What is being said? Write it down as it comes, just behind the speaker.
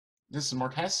This is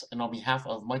Mark Hess, and on behalf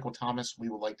of Michael Thomas, we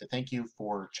would like to thank you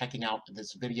for checking out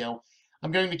this video.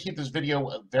 I'm going to keep this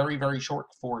video very, very short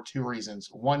for two reasons.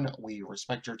 One, we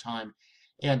respect your time,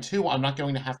 and two, I'm not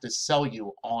going to have to sell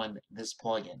you on this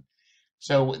plugin.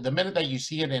 So the minute that you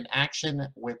see it in action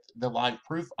with the live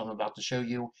proof I'm about to show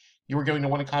you, you are going to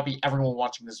want to copy. Everyone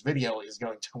watching this video is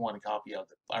going to want a copy of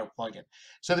our plugin.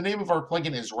 So the name of our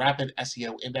plugin is Rapid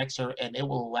SEO Indexer, and it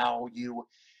will allow you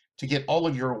to get all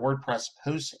of your WordPress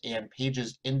posts and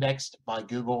pages indexed by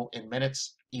Google in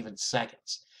minutes, even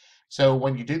seconds. So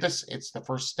when you do this, it's the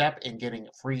first step in getting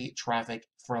free traffic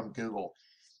from Google.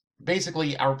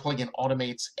 Basically, our plugin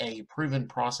automates a proven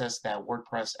process that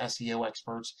WordPress SEO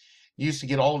experts use to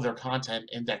get all of their content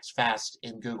indexed fast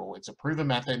in Google. It's a proven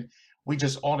method. We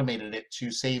just automated it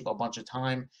to save a bunch of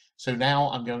time. So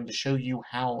now I'm going to show you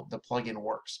how the plugin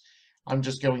works. I'm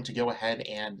just going to go ahead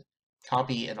and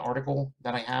copy an article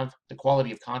that I have. The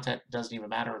quality of content doesn't even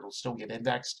matter. It'll still get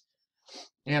indexed.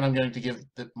 And I'm going to give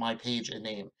my page a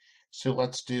name. So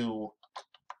let's do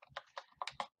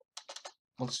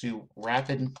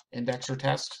Rapid Indexer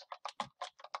Test.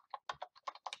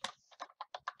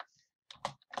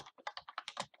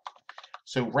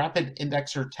 So Rapid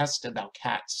Indexer Test about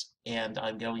cats, and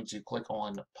I'm going to click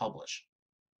on Publish.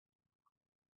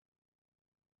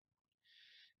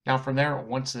 Now from there,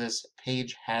 once this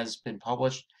page has been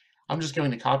published, I'm just going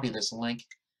to copy this link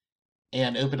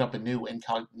and open up a new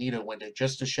incognito window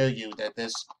just to show you that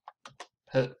this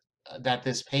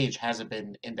page hasn't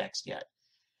been indexed yet.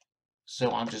 So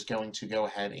I'm just going to go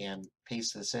ahead and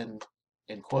paste this in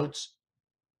quotes.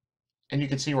 And you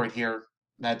can see right here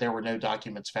that there were no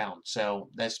documents found. So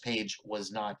this page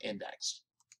was not indexed.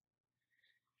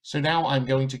 So now I'm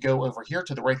going to go over here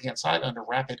to the right-hand side under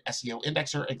Rapid SEO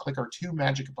Indexer and click our two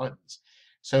magic buttons.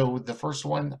 So the first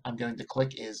one I'm going to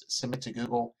click is Submit to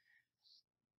Google.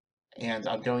 And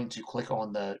I'm going to click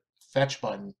on the Fetch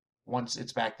button once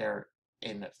it's back there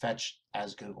in Fetch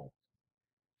as Google.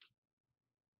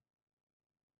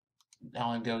 Now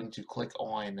I'm going to click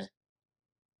on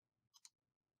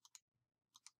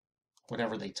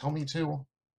whatever they tell me to,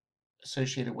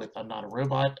 associated with I'm not a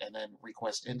robot, and then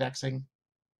request indexing.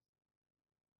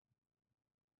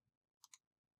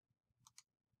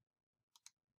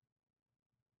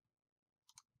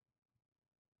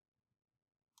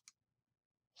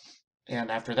 And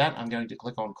after that, I'm going to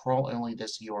click on crawl only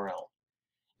this URL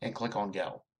and click on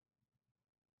go.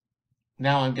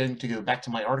 Now I'm going to go back to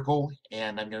my article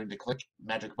and I'm going to click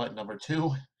magic button number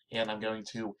 2 and I'm going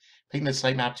to ping the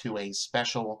sitemap to a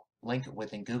special link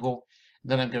within Google.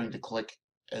 Then I'm going to click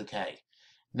OK.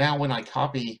 Now when I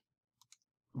copy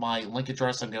my link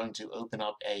address, I'm going to open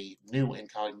up a new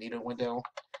incognito window.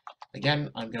 Again,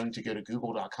 I'm going to go to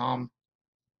google.com.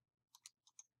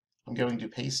 I'm going to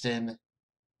paste in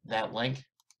that link,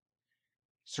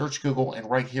 search Google, and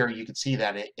right here you can see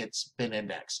that it's been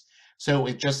indexed. So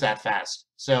it's just that fast.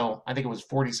 So I think it was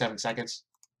 47 seconds,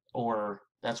 or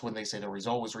that's when they say the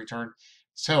result was returned.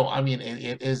 So, I mean,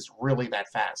 it is really that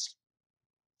fast.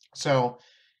 So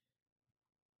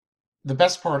the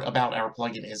best part about our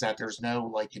plugin is that there's no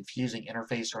like confusing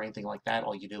interface or anything like that.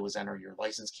 All you do is enter your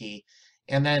license key,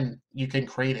 and then you can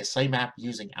create a sitemap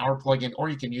using our plugin, or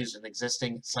you can use an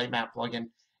existing sitemap plugin.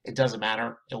 It doesn't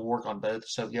matter. It will work on both.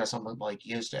 So if you have something like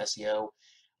Yoast SEO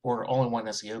or All-in-One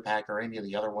SEO Pack or any of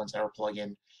the other ones, our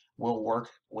plugin will work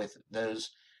with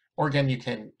those. Or again, you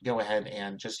can go ahead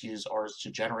and just use ours to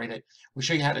generate it. We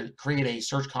show you how to create a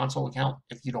Search Console account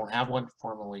if you don't have one,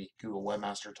 formerly Google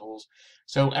Webmaster Tools.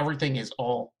 So everything is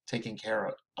all taken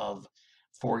care of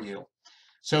for you.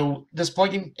 So this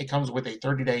plugin, it comes with a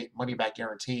 30-day money-back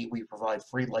guarantee. We provide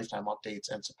free lifetime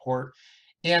updates and support.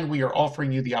 And we are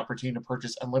offering you the opportunity to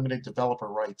purchase unlimited developer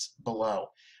rights below.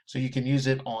 So you can use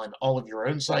it on all of your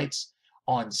own sites,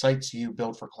 on sites you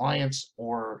build for clients,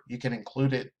 or you can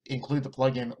include the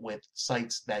plugin with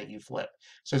sites that you flip.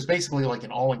 So it's basically like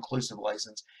an all-inclusive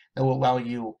license that will allow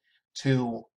you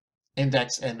to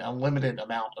index an unlimited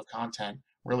amount of content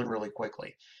really, really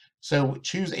quickly. So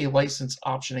choose a license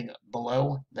optioning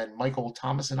below, then Michael,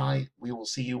 Thomas, and we will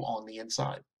see you on the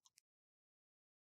inside.